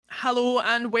Hello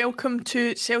and welcome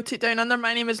to Celtic Down Under.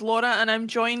 My name is Laura and I'm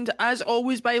joined as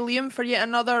always by Liam for yet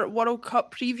another World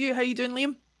Cup preview. How you doing,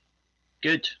 Liam?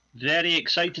 Good. Very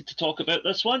excited to talk about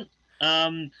this one.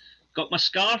 Got my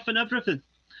scarf and everything.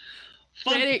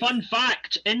 Fun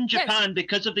fact, in Japan,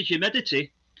 because of the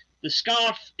humidity, the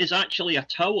scarf is actually a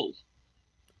towel.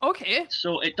 Okay.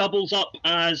 So it doubles up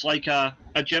as like a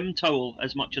gym towel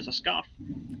as much as a scarf.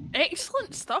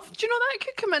 Excellent stuff. Do you know that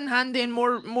could come in handy in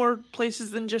more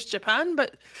places than just Japan?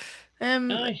 But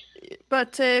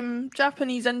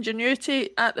Japanese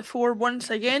ingenuity at the fore once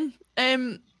again.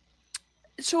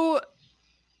 So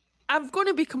I'm going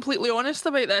to be completely honest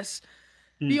about this.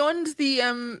 Beyond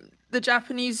the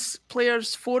Japanese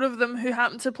players, 4 of them who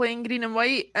happen to play in green and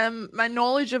white, my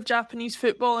knowledge of Japanese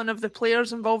football and of the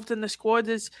players involved in the squad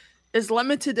is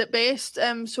limited at best.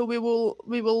 So we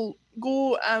will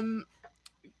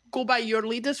go by your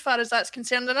lead as far as that's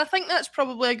concerned, and I think that's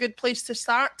probably a good place to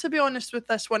start, to be honest, with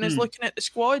this one, is looking at the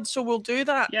squad. So we'll do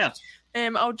that. Yeah.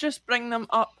 I'll just bring them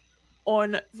up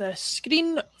on the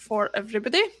screen for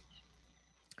everybody.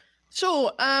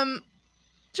 So,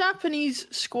 Japanese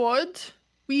squad,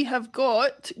 we have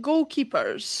got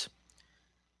goalkeepers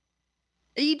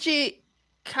Eiji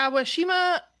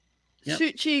Kawashima,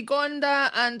 Suchi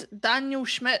Gonda, and Daniel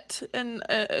Schmidt, and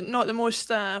not the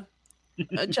most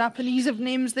Japanese of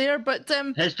names there, but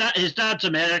his dad's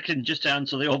American, just to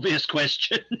answer the obvious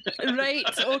question. Right,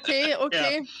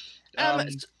 okay. Yeah.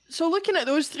 So looking at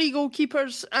those 3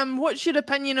 goalkeepers, what's your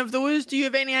opinion of those? Do you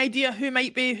have any idea who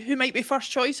might be first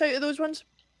choice out of those ones?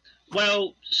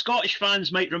 Well, Scottish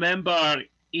fans might remember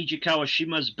Eiji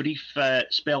Kawashima's brief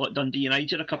spell at Dundee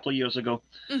United a couple of years ago,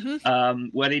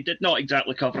 where he did not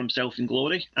exactly cover himself in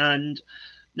glory. And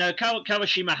now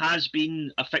Kawashima has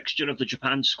been a fixture of the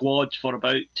Japan squad for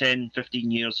about 10,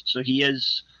 15 years, so he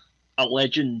is a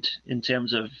legend in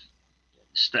terms of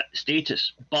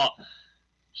status, but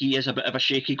he is a bit of a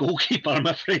shaky goalkeeper, I'm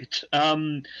afraid.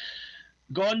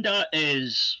 Gonda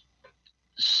is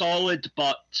solid,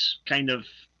 but kind of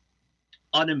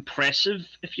unimpressive,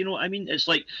 if you know what I mean. It's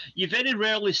like you very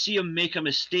rarely see him make a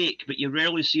mistake, but you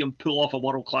rarely see him pull off a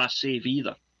world-class save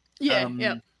either.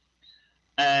 Yeah.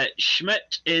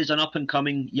 Schmidt is an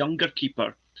up-and-coming younger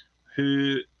keeper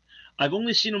who I've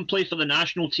only seen him play for the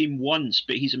national team once,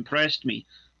 but he's impressed me.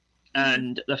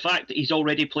 And the fact that he's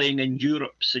already playing in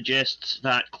Europe suggests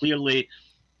that clearly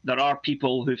there are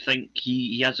people who think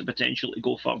he has the potential to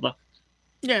go further.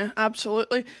 Yeah,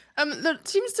 absolutely. There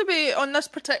seems to be, on this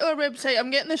particular website, I'm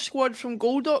getting the squad from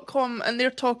goal.com, and they're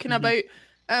talking about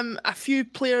a few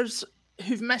players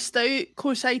who've missed out.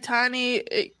 Kosai Tani,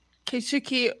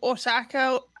 Keisuke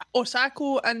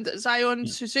Osako, and Zion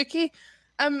Suzuki.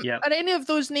 Are any of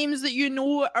those names that you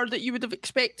know or that you would have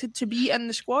expected to be in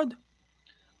the squad?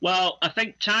 Well, I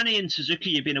think Tani and Suzuki,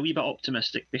 you've been a wee bit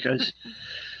optimistic because,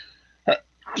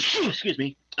 excuse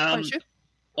me,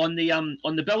 on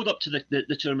the build up to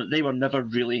the tournament, they were never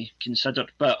really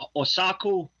considered. But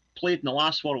Osako played in the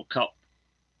last World Cup.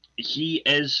 He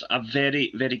is a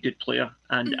very, very good player,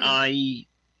 and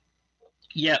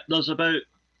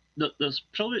there's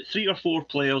probably 3 or 4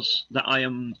 players that I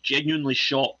am genuinely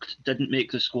shocked didn't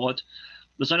make the squad.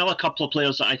 There's another couple of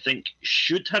players that I think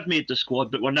should have made the squad,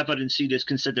 but were never in serious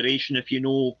consideration if you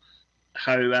know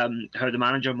how the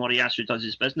manager Moriyasu does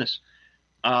his business.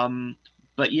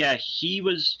 But yeah,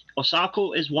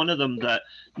 Osako is one of them that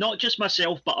not just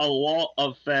myself, but a lot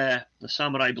of the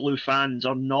Samurai Blue fans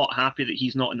are not happy that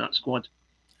he's not in that squad.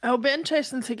 It'll be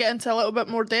interesting to get into a little bit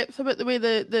more depth about the way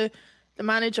the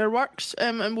manager works,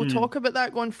 and we'll talk about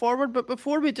that going forward. But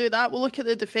before we do that, we'll look at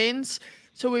the defence.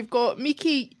 So we've got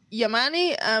Miki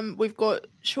Yamane, we've got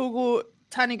Shogo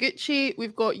Taniguchi,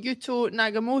 we've got Yuto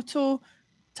Nagamoto,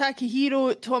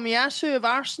 Takehiro Tomiyasu of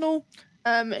Arsenal,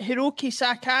 Hiroki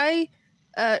Sakai,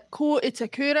 Ko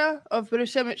Itakura of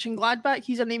Borussia Mönchengladbach,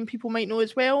 he's a name people might know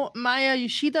as well, Maya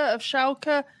Yoshida of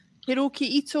Schalke, Hiroki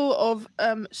Ito of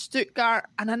Stuttgart,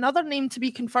 and another name to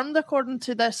be confirmed according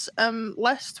to this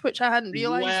list, which I hadn't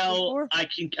realised before. I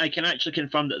can actually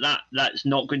confirm that's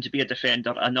not going to be a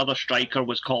defender. Another striker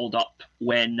was called up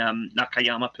when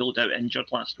Nakayama pulled out injured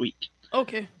last week.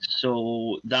 Okay.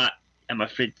 So that, I'm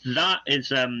afraid, that's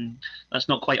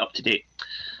not quite up to date.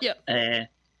 Yeah.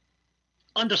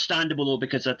 Understandable though,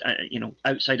 because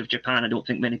outside of Japan, I don't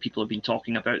think many people have been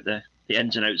talking about the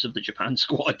ins and outs of the Japan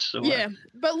squad. So yeah,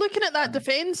 but looking at that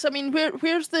defence, I mean,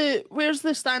 where's the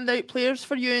standout players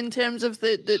for you in terms of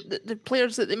the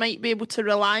players that they might be able to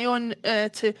rely on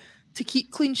to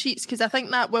keep clean sheets? Because I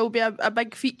think that will be a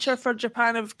big feature for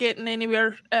Japan of getting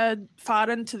anywhere far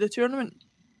into the tournament.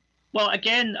 Well,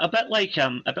 again, a bit like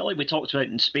we talked about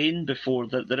in Spain before,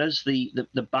 that there is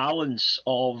the balance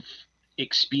of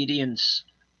experience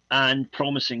and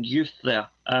promising youth there.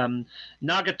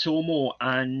 Nagatomo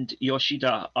and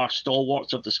Yoshida are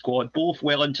stalwarts of the squad, both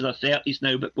well into their 30s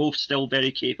now, but both still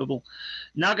very capable.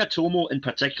 Nagatomo, in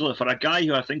particular, for a guy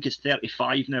who I think is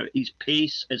 35 now, his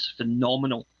pace is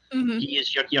phenomenal. Mm-hmm. He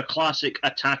is your classic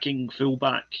attacking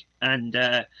fullback,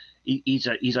 and he's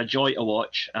a joy to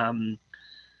watch.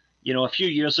 A few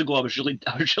years ago, I was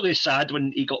really sad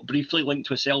when he got briefly linked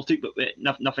with Celtic, but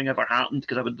nothing ever happened,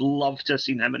 because I would love to have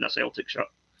seen him in a Celtic shirt.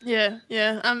 Yeah.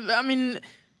 I mean,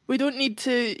 we don't need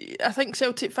to. I think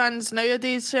Celtic fans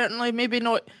nowadays, certainly, maybe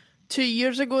not 2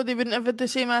 years ago, they wouldn't have had the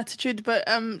same attitude, but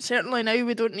certainly now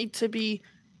we don't need to be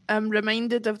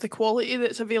reminded of the quality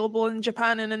that's available in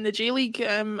Japan and in the J League.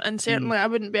 And certainly, I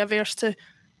wouldn't be averse to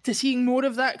seeing more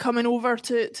of that coming over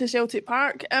to Celtic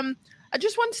Park. I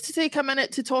just wanted to take a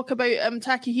minute to talk about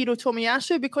Takehiro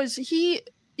Tomiyasu, because he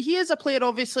is a player,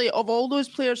 obviously, of all those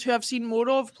players who I've seen more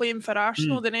of playing for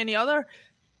Arsenal than any other.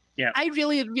 Yeah. I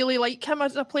really, really like him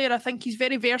as a player. I think he's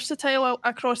very versatile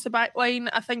across the back line.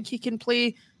 I think he can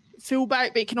play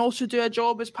fullback, but he can also do a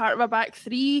job as part of a back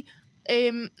three.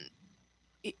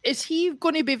 Is he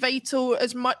going to be vital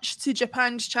as much to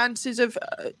Japan's chances of,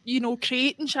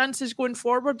 creating chances going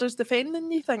forward as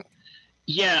defending, you think?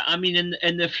 Yeah, I mean,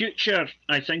 in the future,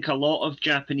 I think a lot of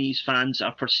Japanese fans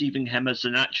are perceiving him as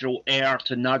the natural heir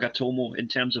to Nagatomo in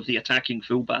terms of the attacking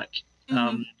fullback.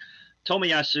 Mm-hmm.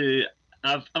 Tomiyasu,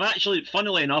 I've actually,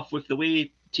 funnily enough, with the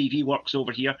way TV works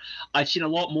over here, I've seen a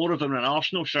lot more of him in an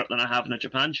Arsenal shirt than I have in a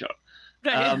Japan shirt.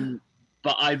 Right.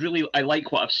 But I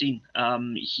like what I've seen.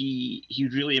 He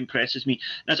really impresses me.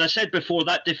 And as I said before,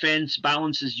 that defence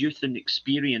balances youth and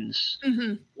experience.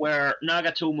 Mm-hmm. Where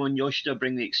Nagatomo and Yoshida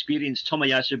bring the experience,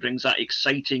 Tomiyasu brings that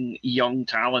exciting young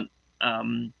talent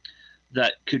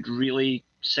that could really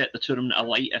set the tournament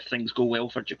alight if things go well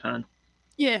for Japan.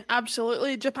 Yeah,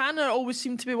 absolutely. Japan always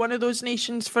seem to be one of those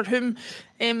nations for whom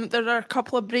there are a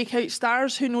couple of breakout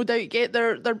stars who no doubt get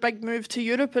their big move to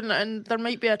Europe, and there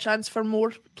might be a chance for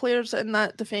more players in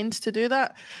that defence to do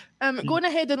that. Going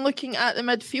ahead and looking at the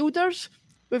midfielders,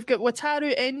 we've got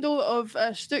Wataru Endo of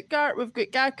Stuttgart, we've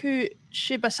got Gaku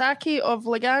Shibasaki of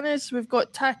Leganes, we've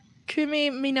got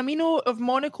Takumi Minamino of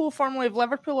Monaco, formerly of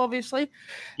Liverpool, obviously,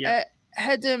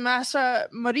 Hidemasa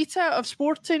Morita of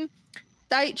Sporting,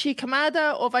 Daichi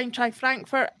Kamada of Eintracht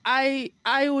Frankfurt,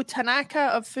 Ayo Tanaka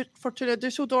of Fortuna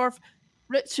Düsseldorf,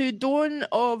 Ritsu Don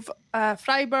of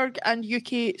Freiburg, and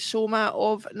Yuki Soma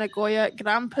of Nagoya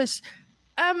Grampus.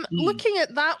 Looking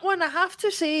at that one, I have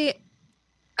to say,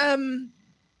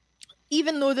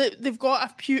 even though they've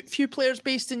got a few players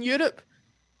based in Europe,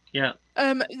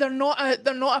 they're not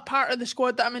a part of the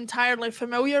squad that I'm entirely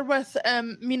familiar with.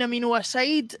 Minamino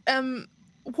aside,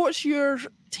 what's your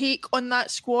take on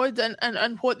that squad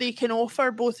and what they can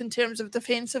offer, both in terms of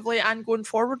defensively and going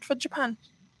forward for Japan?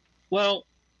 Well,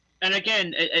 and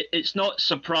again, it's not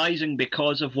surprising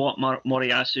because of what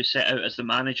Moriyasu set out as the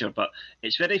manager, but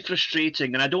it's very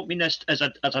frustrating, and I don't mean this as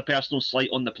a personal slight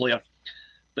on the player,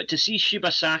 but to see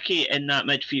Shibasaki in that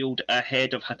midfield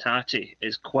ahead of Hatate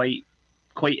is quite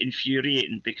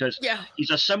infuriating, because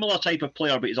he's a similar type of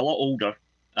player, but he's a lot older.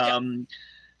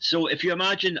 So if you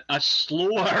imagine a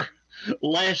slower,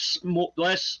 less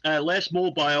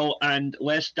mobile and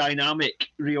less dynamic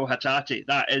Ryo Hatate,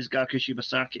 that is Gaku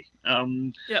Shibasaki.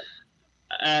 And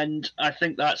I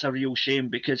think that's a real shame,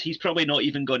 because he's probably not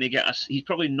even going to he's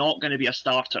probably not going to be a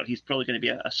starter. He's probably going to be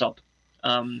a sub.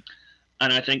 And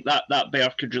I think that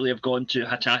berth could really have gone to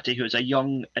Hatate, who is a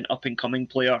young and up and coming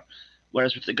player.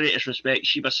 Whereas, with the greatest respect,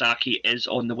 Shibasaki is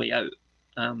on the way out.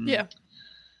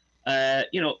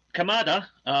 Kamada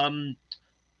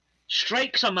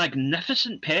strikes a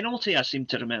magnificent penalty, I seem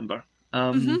to remember.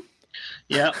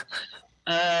 Yeah.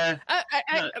 Now,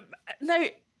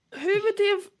 who would they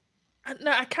have...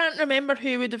 No, I can't remember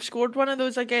who would have scored one of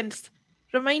those against.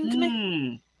 Remind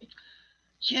me.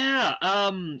 Yeah.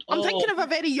 I'm thinking of a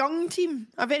very young team.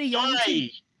 Aye.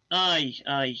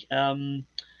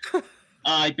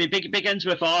 Begins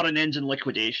with R and ends in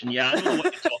liquidation. Yeah, I know what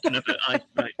you're talking about.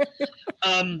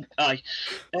 Aye.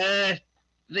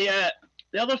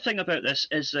 The other thing about this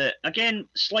is that, again,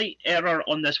 slight error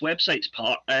on this website's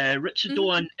part.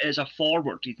 Ritsudoan is a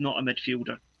forward. He's not a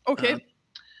midfielder. Okay.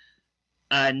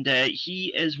 And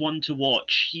he is one to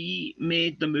watch. He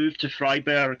made the move to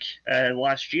Freiburg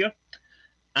last year,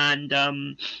 and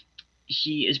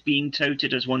he is being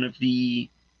touted as one of the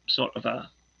sort of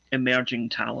emerging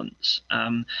talents.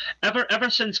 Ever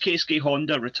since Keisuke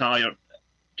Honda retired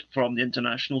from the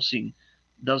international scene,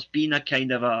 there's been a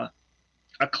kind of a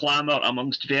a clamour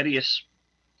amongst various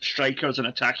strikers and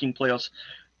attacking players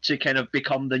to kind of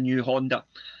become the new Honda.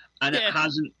 And it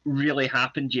hasn't really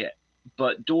happened yet.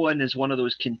 But Doan is one of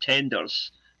those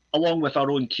contenders, along with our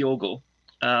own Kyogo.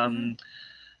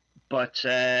 But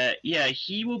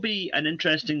he will be an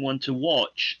interesting one to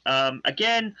watch.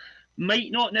 Again,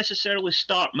 might not necessarily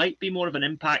start, might be more of an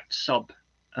impact sub.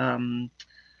 And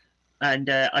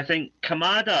I think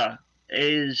Kamada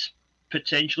is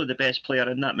potentially the best player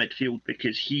in that midfield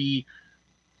because he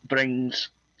brings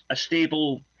a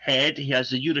stable head. He has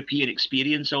the European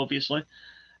experience, obviously.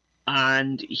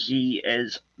 And he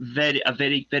is very,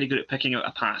 very good at picking out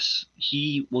a pass.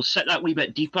 He will sit that wee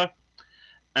bit deeper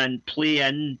and play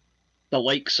in the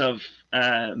likes of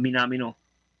Minamino,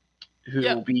 who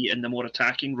will be in the more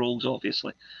attacking roles,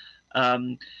 obviously.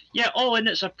 All in,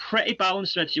 it's a pretty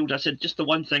balanced midfield. I said just the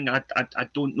one thing, I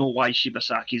don't know why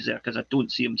Shibasaki's there, because I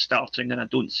don't see him starting and I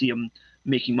don't see him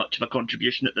making much of a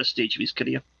contribution at this stage of his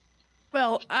career.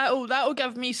 Well, that'll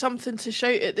give me something to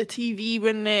shout at the TV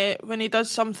when he does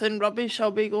something rubbish.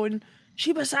 I'll be going,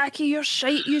 Shibasaki, you're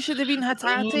shite. You should have been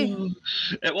Hatate.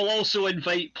 It will also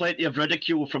invite plenty of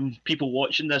ridicule from people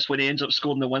watching this when he ends up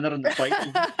scoring the winner in the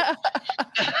final.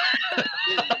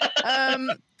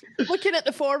 Looking at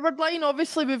the forward line,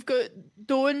 obviously we've got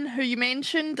Doan, who you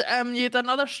mentioned. You had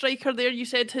another striker there you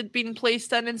said had been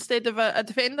placed in instead of a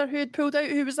defender who had pulled out.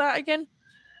 Who was that again?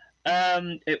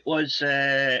 It was,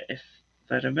 if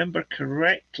I remember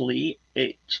correctly,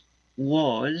 it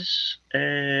was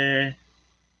it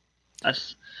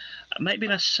might have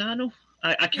been Asano.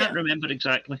 I can't remember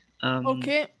exactly.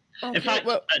 Okay. In fact,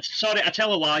 sorry, I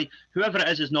tell a lie. Whoever it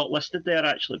is not listed there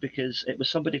actually because it was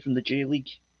somebody from the J League.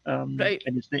 Right.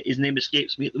 And his name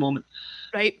escapes me at the moment.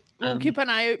 Right. We'll keep an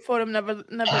eye out for him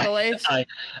nevertheless. I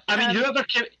mean,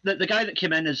 the guy that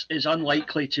came in is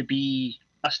unlikely to be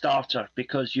a starter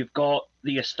because you've got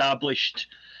the established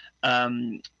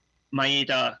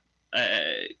Maeda,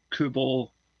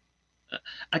 Kubo.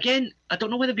 Again, I don't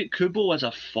know whether we've got Kubo as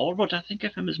a forward. I think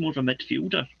of him as more of a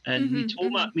midfielder. And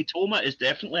Mitoma is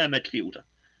definitely a midfielder.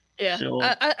 Yeah. So,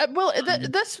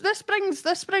 this brings.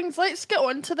 Let's get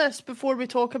on to this before we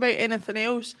talk about anything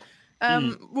else.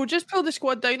 We'll just pull the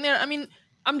squad down there. I mean,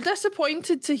 I'm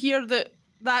disappointed to hear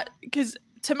that because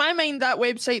to my mind, that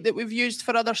website that we've used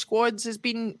for other squads has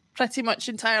been pretty much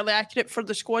entirely accurate for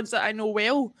the squads that I know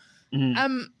well.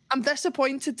 I'm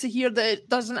disappointed to hear that it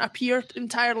doesn't appear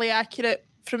entirely accurate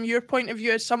from your point of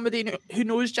view as somebody who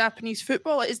knows Japanese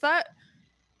football.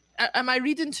 Am I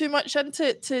reading too much into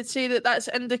it to say that that's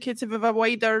indicative of a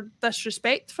wider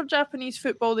disrespect for Japanese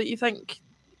football that you think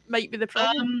might be the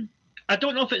problem? I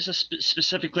don't know if it's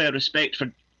specifically a disrespect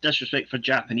for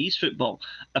Japanese football.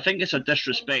 I think it's a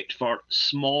disrespect for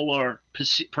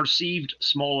perceived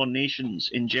smaller nations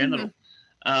in general.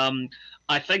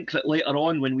 I think that later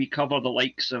on when we cover the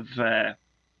likes of,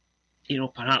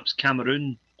 perhaps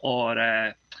Cameroon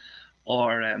or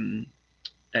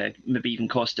maybe even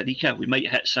Costa Rica, we might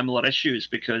hit similar issues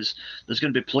because there's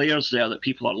going to be players there that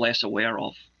people are less aware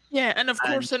of. Yeah, and of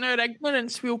course, in our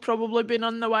ignorance, we'll probably be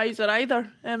none the wiser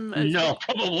either. No,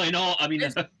 probably not. I mean,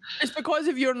 it's because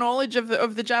of your knowledge of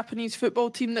the Japanese football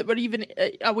team that we're even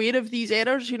aware of these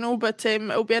errors, But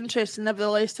it'll be interesting,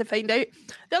 nevertheless, to find out.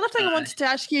 The other thing I wanted to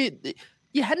ask you,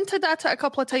 you hinted at it a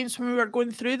couple of times when we were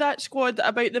going through that squad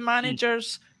about the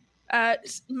manager's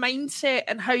mindset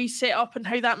and how he's set up and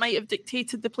how that might have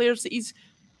dictated the players that he's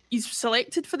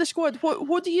selected for the squad.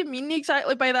 What do you mean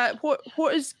exactly by that?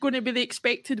 What is going to be the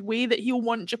expected way that he'll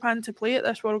want Japan to play at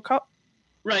this World Cup?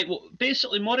 Right. Well,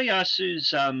 basically,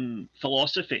 Moriyasu's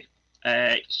philosophy.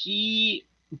 He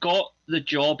got the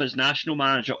job as national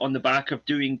manager on the back of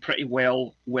doing pretty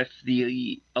well with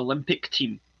the Olympic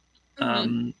team,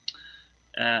 and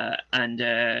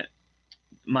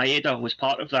Maeda was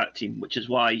part of that team, which is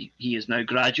why he is now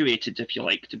graduated, if you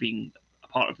like, to being a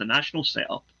part of the national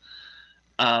setup.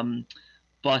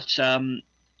 But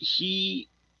he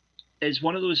is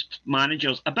one of those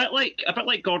managers, a bit like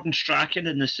Gordon Strachan,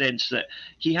 in the sense that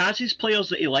he has his players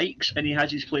that he likes and he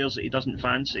has his players that he doesn't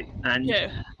fancy. And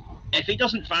if he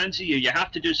doesn't fancy you, you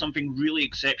have to do something really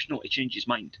exceptional to change his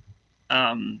mind.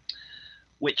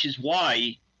 Which is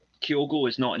why Kyogo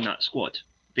is not in that squad.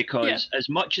 Because as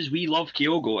much as we love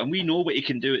Kyogo and we know what he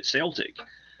can do at Celtic,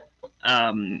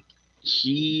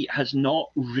 he has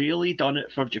not really done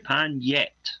it for Japan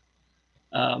yet.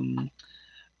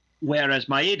 Whereas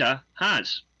Maeda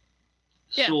has.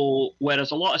 Yeah. So,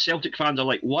 whereas a lot of Celtic fans are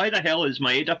like, why the hell is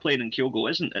Maeda playing and Kyogo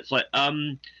isn't? It's like,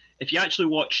 if you actually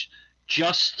watch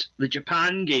just the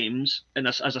Japan games and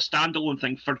as a standalone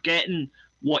thing, forgetting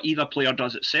what either player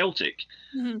does at Celtic,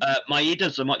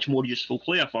 Maeda's a much more useful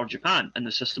player for Japan in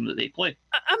the system that they play.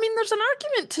 I mean, there's an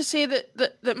argument to say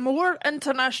that more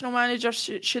international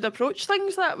managers should approach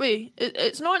things that way.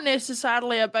 It's not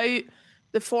necessarily about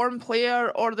the form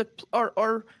player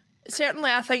or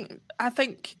certainly I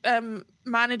think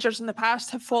managers in the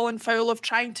past have fallen foul of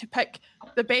trying to pick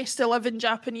the best 11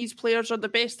 Japanese players or the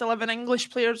best 11 English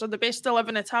players or the best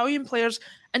 11 Italian players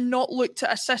and not looked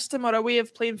at a system or a way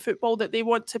of playing football that they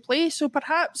want to play. So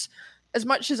perhaps, as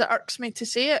much as it irks me to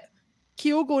say it,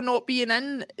 Kyogo not being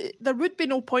in, there would be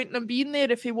no point in him being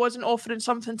there if he wasn't offering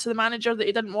something to the manager that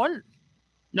he didn't want.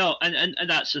 No, and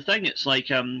that's the thing. It's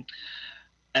like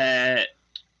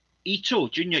Ito,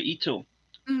 Junior Ito.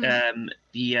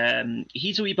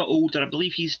 He's a wee bit older. I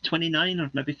believe he's 29 or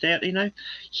maybe 30 now.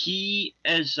 He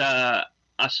is a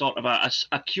sort of a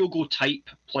Kyogo type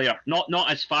player, not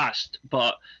as fast,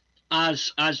 but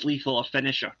as lethal a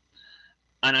finisher.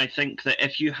 And I think that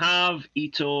if you have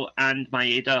Ito and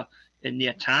Maeda in the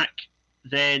attack,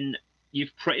 then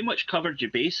you've pretty much covered your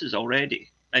bases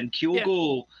already. And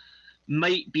Kyogo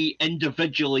might be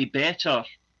individually better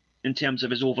in terms of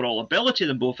his overall ability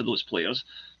than both of those players,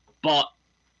 but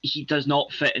he does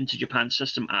not fit into Japan's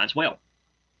system as well.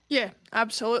 Yeah,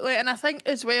 absolutely. And I think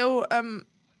as well,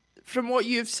 from what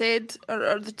you've said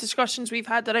or the discussions we've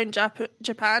had around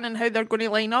Japan and how they're going to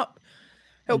line up,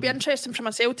 it'll be interesting from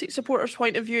a Celtic supporter's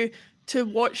point of view to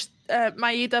watch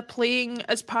Maeda playing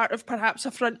as part of perhaps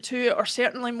a front two or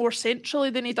certainly more centrally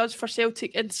than he does for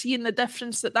Celtic and seeing the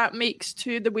difference that makes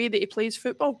to the way that he plays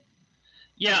football.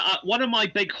 Yeah, one of my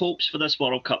big hopes for this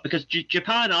World Cup, because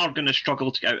Japan are going to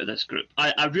struggle to get out of this group.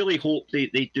 I really hope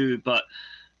they do, but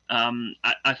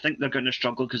I think they're going to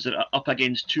struggle because they're up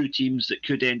against two teams that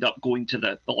could end up going to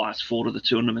the last four of the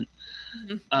tournament.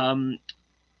 One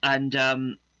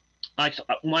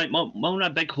of my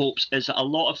big hopes is that a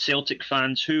lot of Celtic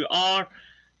fans who are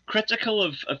critical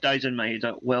of Daisen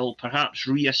Maeda will perhaps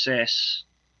reassess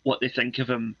what they think of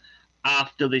him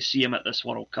after they see him at this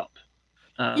World Cup.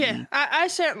 I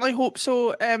certainly hope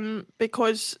so,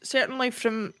 because certainly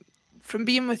from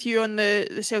being with you on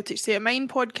the Celtic State of Mind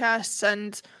podcasts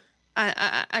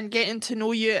and getting to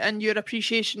know you and your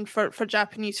appreciation for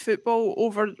Japanese football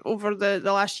over the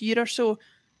last year or so,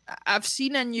 I've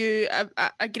seen in you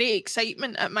a great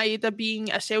excitement at Maeda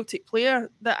being a Celtic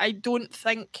player that I don't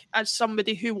think, as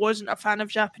somebody who wasn't a fan of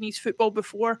Japanese football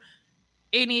before,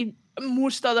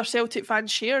 most other Celtic fans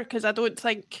share, because I don't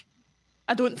think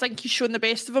he's shown the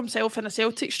best of himself in a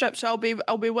Celtic strip. So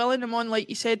I'll be willing him on, like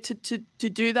you said, to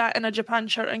do that in a Japan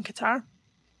shirt in Qatar.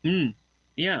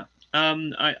 Yeah.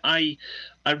 I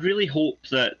really hope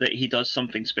that he does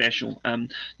something special.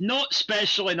 Not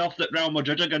special enough that Real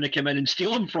Madrid are going to come in and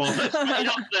steal him from us, but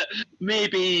enough that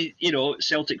maybe,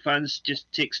 Celtic fans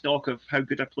just take stock of how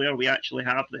good a player we actually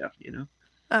have there,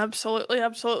 Absolutely.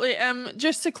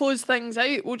 Just to close things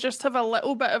out, we'll just have a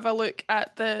little bit of a look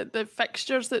at the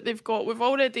fixtures that they've got. We've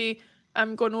already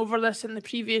gone over this in the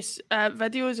previous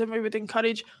videos, and we would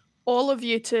encourage all of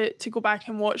you to go back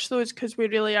and watch those, because we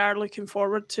really are looking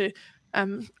forward to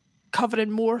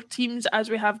covering more teams, as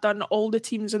we have done all the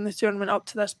teams in the tournament up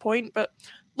to this point. But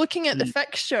looking at the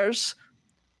fixtures,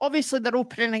 obviously they're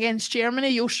opening against Germany.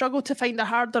 You'll struggle to find a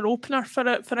harder opener for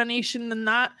a nation than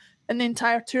that in the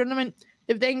entire tournament.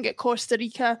 They've then got Costa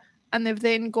Rica and they've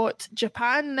then got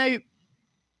Japan. Now,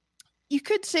 you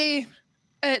could say,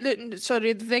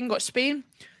 they've then got Spain.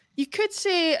 You could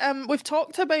say, we've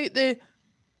talked about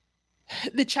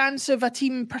the chance of a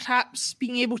team perhaps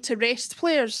being able to rest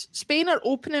players. Spain are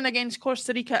opening against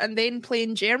Costa Rica and then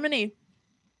playing Germany.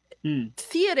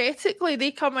 Theoretically,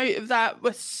 they come out of that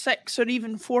with 6 or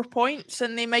even 4 points,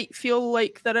 and they might feel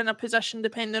like they're in a position,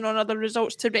 depending on other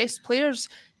results, to rest players,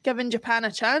 giving Japan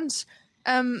a chance.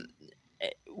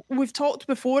 We've talked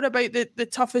before about the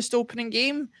toughest opening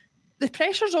game. The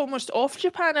pressure's almost off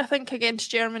Japan, I think,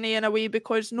 against Germany in a way,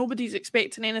 because nobody's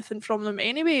expecting anything from them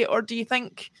anyway. Or do you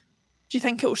think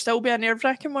it'll still be a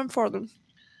nerve-wracking one for them?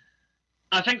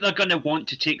 I think they're going to want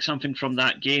to take something from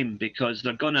that game, because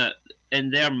they're going to,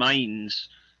 in their minds,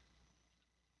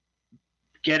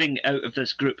 getting out of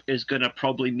this group is going to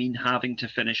probably mean having to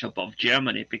finish above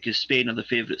Germany, because Spain are the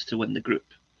favourites to win the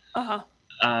group.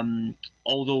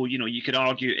 Although, you could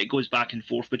argue it goes back and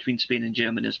forth between Spain and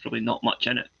Germany, there's probably not much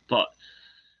in it. But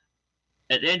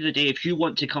at the end of the day, if you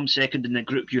want to come second in the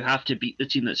group, you have to beat the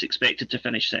team that's expected to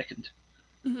finish second.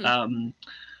 But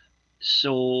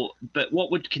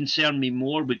what would concern me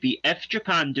more would be if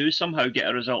Japan do somehow get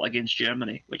a result against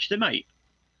Germany, which they might.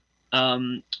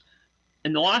 In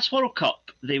the last World Cup,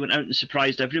 they went out and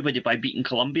surprised everybody by beating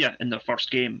Colombia in their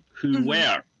first game, who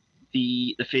were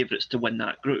the favourites to win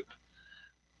that group.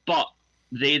 But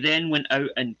they then went out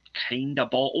and kind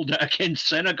of bottled it against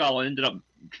Senegal and ended up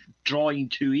drawing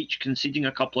 2 each, conceding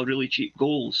a couple of really cheap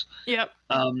goals. Yep.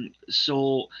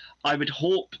 So I would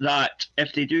hope that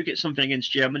if they do get something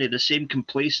against Germany, the same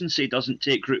complacency doesn't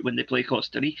take root when they play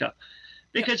Costa Rica.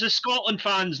 Because as Scotland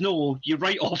fans know, you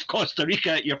write off Costa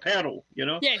Rica at your peril, you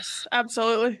know? Yes,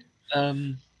 absolutely.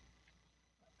 I'll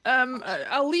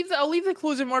leave the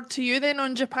closing word to you then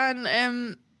on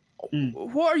Japan.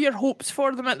 What are your hopes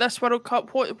for them at this World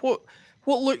Cup? What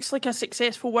looks like a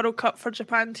successful World Cup for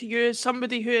Japan to you as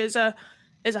somebody who is a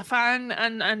fan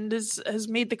and has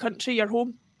made the country your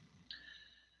home?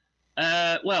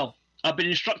 Well, I've been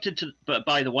instructed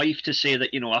by the wife to say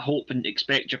that, I hope and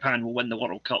expect Japan will win the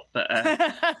World Cup. But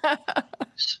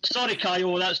sorry,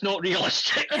 Kayo, that's not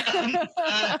realistic. Listen,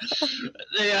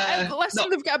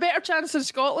 they've got a better chance than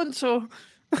Scotland, so.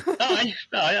 aye,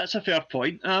 that's a fair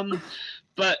point.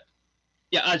 But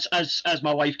yeah, as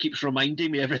my wife keeps reminding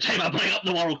me every time I bring up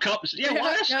the World Cup,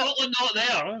 why is Scotland not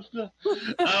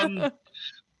there?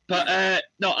 But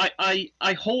no,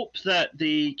 I hope that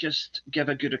they just give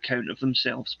a good account of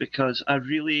themselves, because as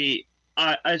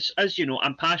you know,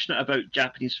 I'm passionate about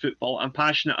Japanese football. I'm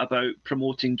passionate about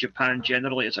promoting Japan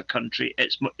generally as a country.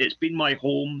 It's been my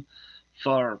home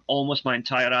for almost my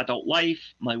entire adult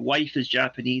life. My wife is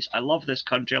Japanese. I love this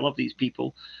country. I love these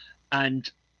people,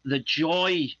 and the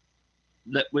joy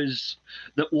that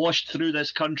washed through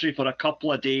this country for a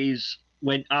couple of days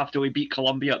after we beat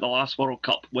Colombia at the last World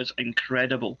Cup was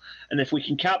incredible. And if we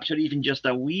can capture even just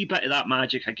a wee bit of that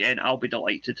magic again, I'll be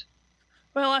delighted.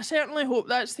 Well, I certainly hope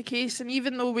that's the case. And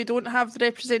even though we don't have the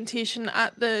representation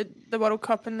at the World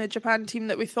Cup in the Japan team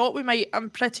that we thought we might,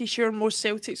 I'm pretty sure most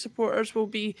Celtic supporters will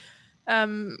be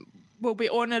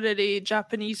honorary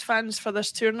Japanese fans for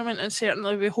this tournament, and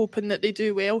certainly we're hoping that they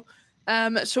do well.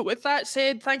 So with that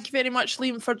said, thank you very much,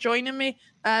 Liam, for joining me.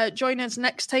 Join us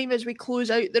next time as we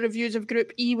close out the reviews of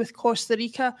Group E with Costa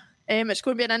Rica. It's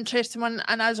going to be an interesting one,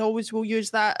 and as always, we'll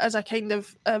use that as a kind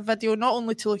of video, not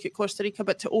only to look at Costa Rica,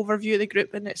 but to overview the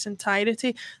group in its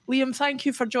entirety. Liam, thank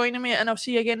you for joining me, and I'll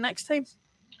see you again next time.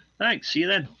 Thanks. See you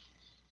then.